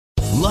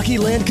Lucky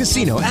Land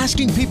Casino,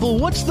 asking people,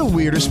 what's the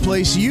weirdest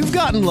place you've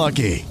gotten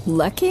lucky?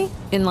 Lucky?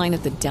 In line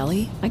at the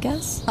deli, I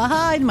guess?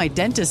 Aha, in my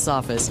dentist's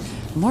office.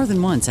 More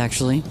than once,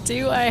 actually.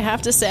 Do I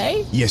have to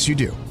say? Yes, you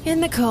do.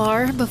 In the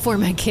car before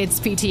my kids'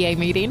 PTA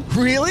meeting.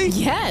 Really?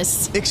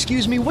 Yes.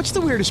 Excuse me, what's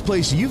the weirdest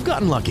place you've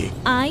gotten lucky?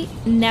 I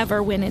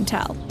never win and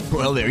tell.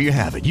 Well, there you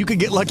have it. You can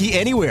get lucky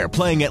anywhere,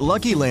 playing at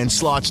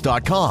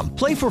LuckyLandSlots.com.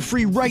 Play for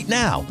free right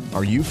now.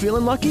 Are you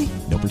feeling lucky?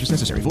 No purchase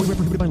necessary. Void where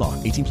prohibited by law.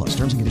 18 plus.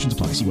 Terms and conditions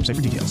apply. See website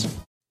for details.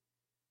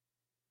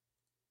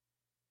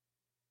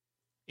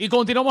 Y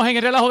continuamos en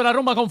el relajo de la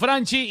rumba con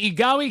Franchi y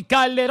Gaby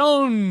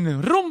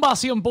Calderón. Rumba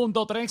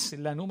 100.3,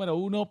 la número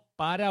 1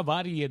 para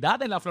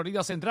variedad en la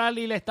Florida Central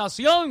y la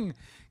estación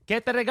que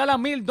te regala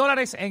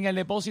 $1,000 en el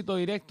depósito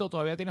directo.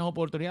 Todavía tienes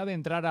oportunidad de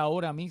entrar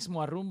ahora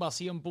mismo a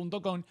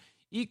rumba100.com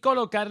y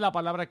colocar la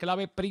palabra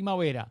clave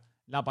primavera.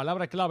 La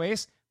palabra clave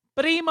es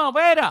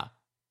primavera.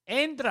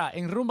 Entra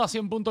en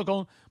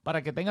rumba100.com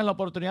para que tengas la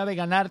oportunidad de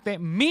ganarte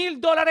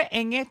 $1,000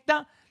 en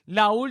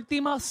la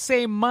última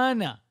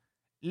semana.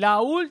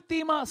 La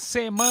última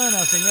semana,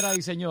 señoras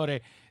y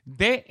señores,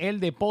 del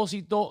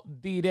depósito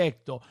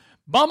directo.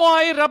 Vamos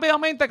a ir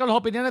rápidamente con las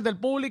opiniones del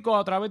público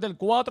a través del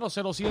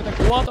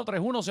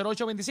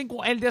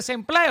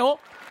 407-431-0825.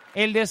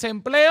 El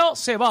desempleo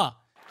se va.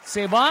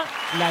 Se va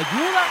la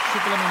ayuda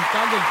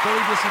suplemental del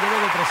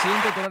COVID-19 de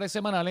 $300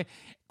 semanales,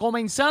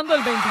 comenzando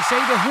el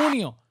 26 de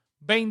junio.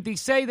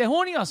 26 de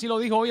junio, así lo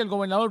dijo hoy el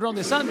gobernador Ron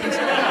DeSantis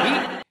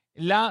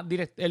y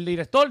el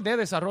director de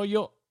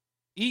Desarrollo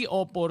y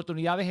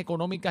Oportunidades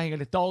Económicas en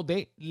el estado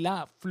de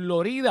la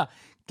Florida.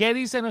 ¿Qué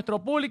dice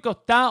nuestro público?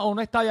 ¿Está o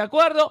no está de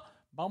acuerdo?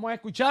 Vamos a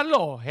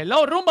escucharlo.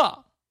 Hello,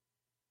 Rumba.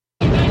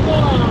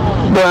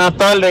 Buenas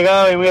tardes,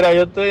 Gaby. Mira,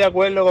 yo estoy de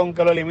acuerdo con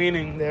que lo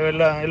eliminen, de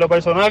verdad. En lo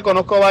personal,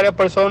 conozco varias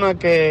personas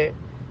que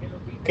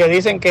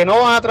dicen que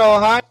no van a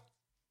trabajar.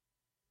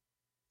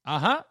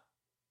 Ajá.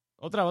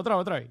 Otra vez.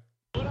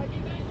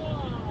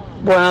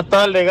 Buenas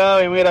tardes,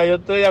 Gaby. Mira, yo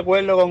estoy de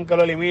acuerdo con que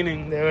lo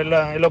eliminen, de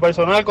verdad. En lo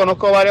personal,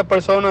 conozco varias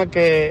personas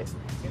que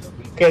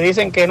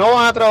dicen que no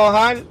van a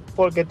trabajar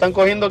porque están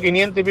cogiendo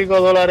 $500 y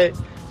pico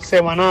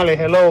semanales,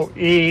 hello.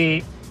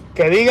 Y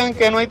que digan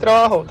que no hay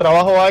trabajo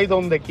hay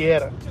donde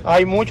quiera.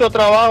 Hay mucho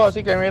trabajo,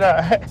 así que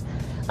mira,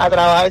 a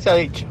trabajar se ha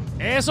dicho.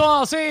 Eso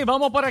así,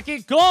 vamos por aquí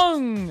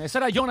ese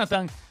era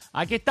Jonathan.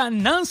 Aquí está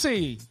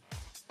Nancy.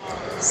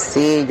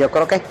 Sí, yo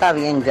creo que está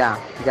bien ya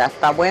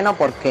está bueno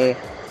porque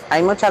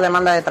hay mucha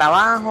demanda de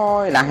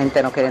trabajo y la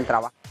gente no quiere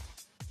trabajar.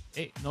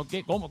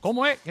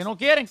 ¿Cómo es? ¿Que no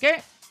quieren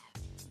qué?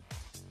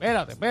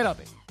 Espérate,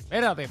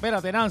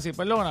 Nancy,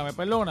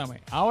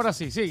 perdóname. Ahora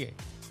sí, sigue.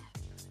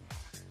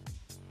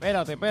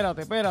 Espérate,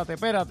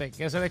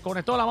 que se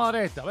desconectó la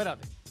madre esta,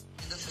 espérate.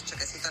 Sus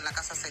chequecitos en la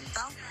casa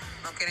sentados,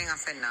 no quieren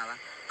hacer nada.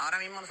 Ahora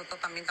mismo nosotros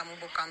también estamos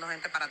buscando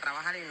gente para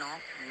trabajar y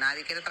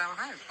nadie quiere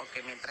trabajar,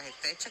 porque mientras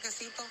esté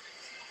chequecito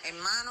en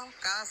mano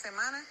cada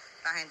semana,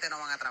 la gente no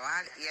va a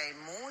trabajar y hay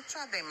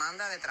mucha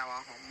demanda de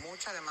trabajo.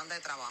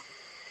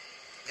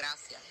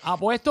 Gracias.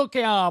 Apuesto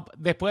que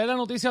después de la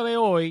noticia de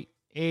hoy,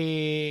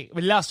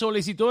 las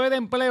solicitudes de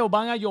empleo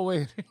van a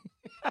llover.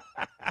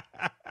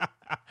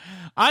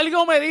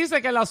 Algo me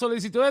dice que las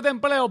solicitudes de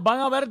empleo van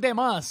a haber de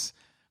más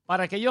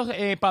para aquellos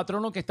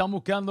patronos que están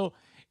buscando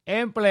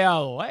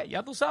empleados.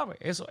 Ya tú sabes,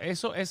 esa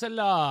es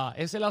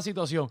la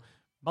situación.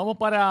 Vamos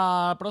para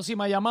la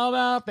próxima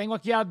llamada. Tengo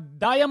aquí a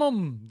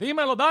Diamond.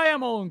 Dímelo,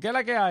 Diamond, ¿qué es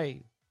la que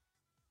hay?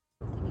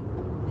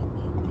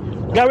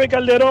 Gaby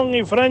Calderón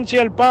y Franchi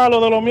el palo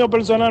de lo mío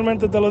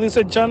personalmente, te lo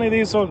dice Chani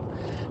Diesel.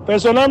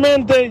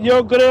 Personalmente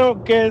yo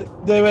creo que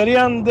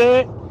deberían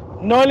de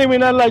no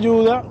eliminar la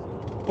ayuda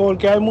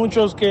porque hay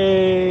muchos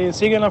que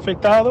siguen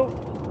afectados,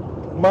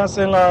 más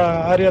en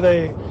la área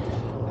de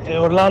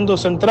Orlando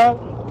Central.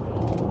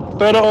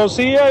 Pero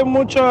sí hay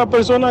muchas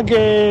personas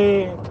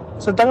que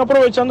se están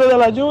aprovechando de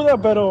la ayuda,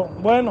 pero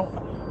bueno,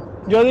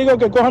 yo digo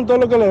que cojan todo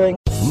lo que le den.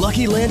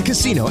 Lucky Land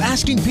Casino,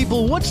 asking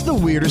people, what's the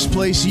weirdest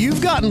place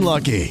you've gotten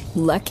lucky?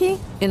 Lucky?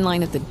 In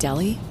line at the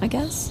deli, I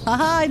guess?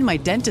 Aha, in my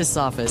dentist's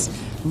office.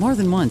 More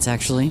than once,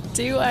 actually.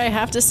 Do I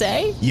have to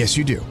say? Yes,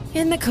 you do.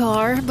 In the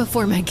car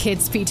before my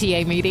kids'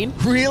 PTA meeting.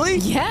 Really?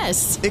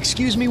 Yes.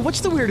 Excuse me,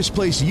 what's the weirdest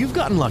place you've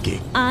gotten lucky?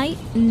 I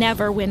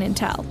never win and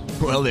tell.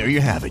 Well, there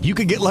you have it. You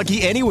can get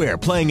lucky anywhere,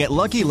 playing at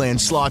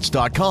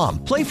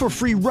LuckyLandSlots.com. Play for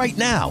free right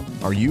now.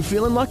 Are you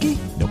feeling lucky?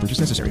 No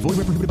purchase necessary. Void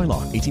where prohibited by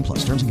law. 18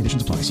 plus. Terms and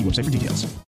conditions apply. See website for details.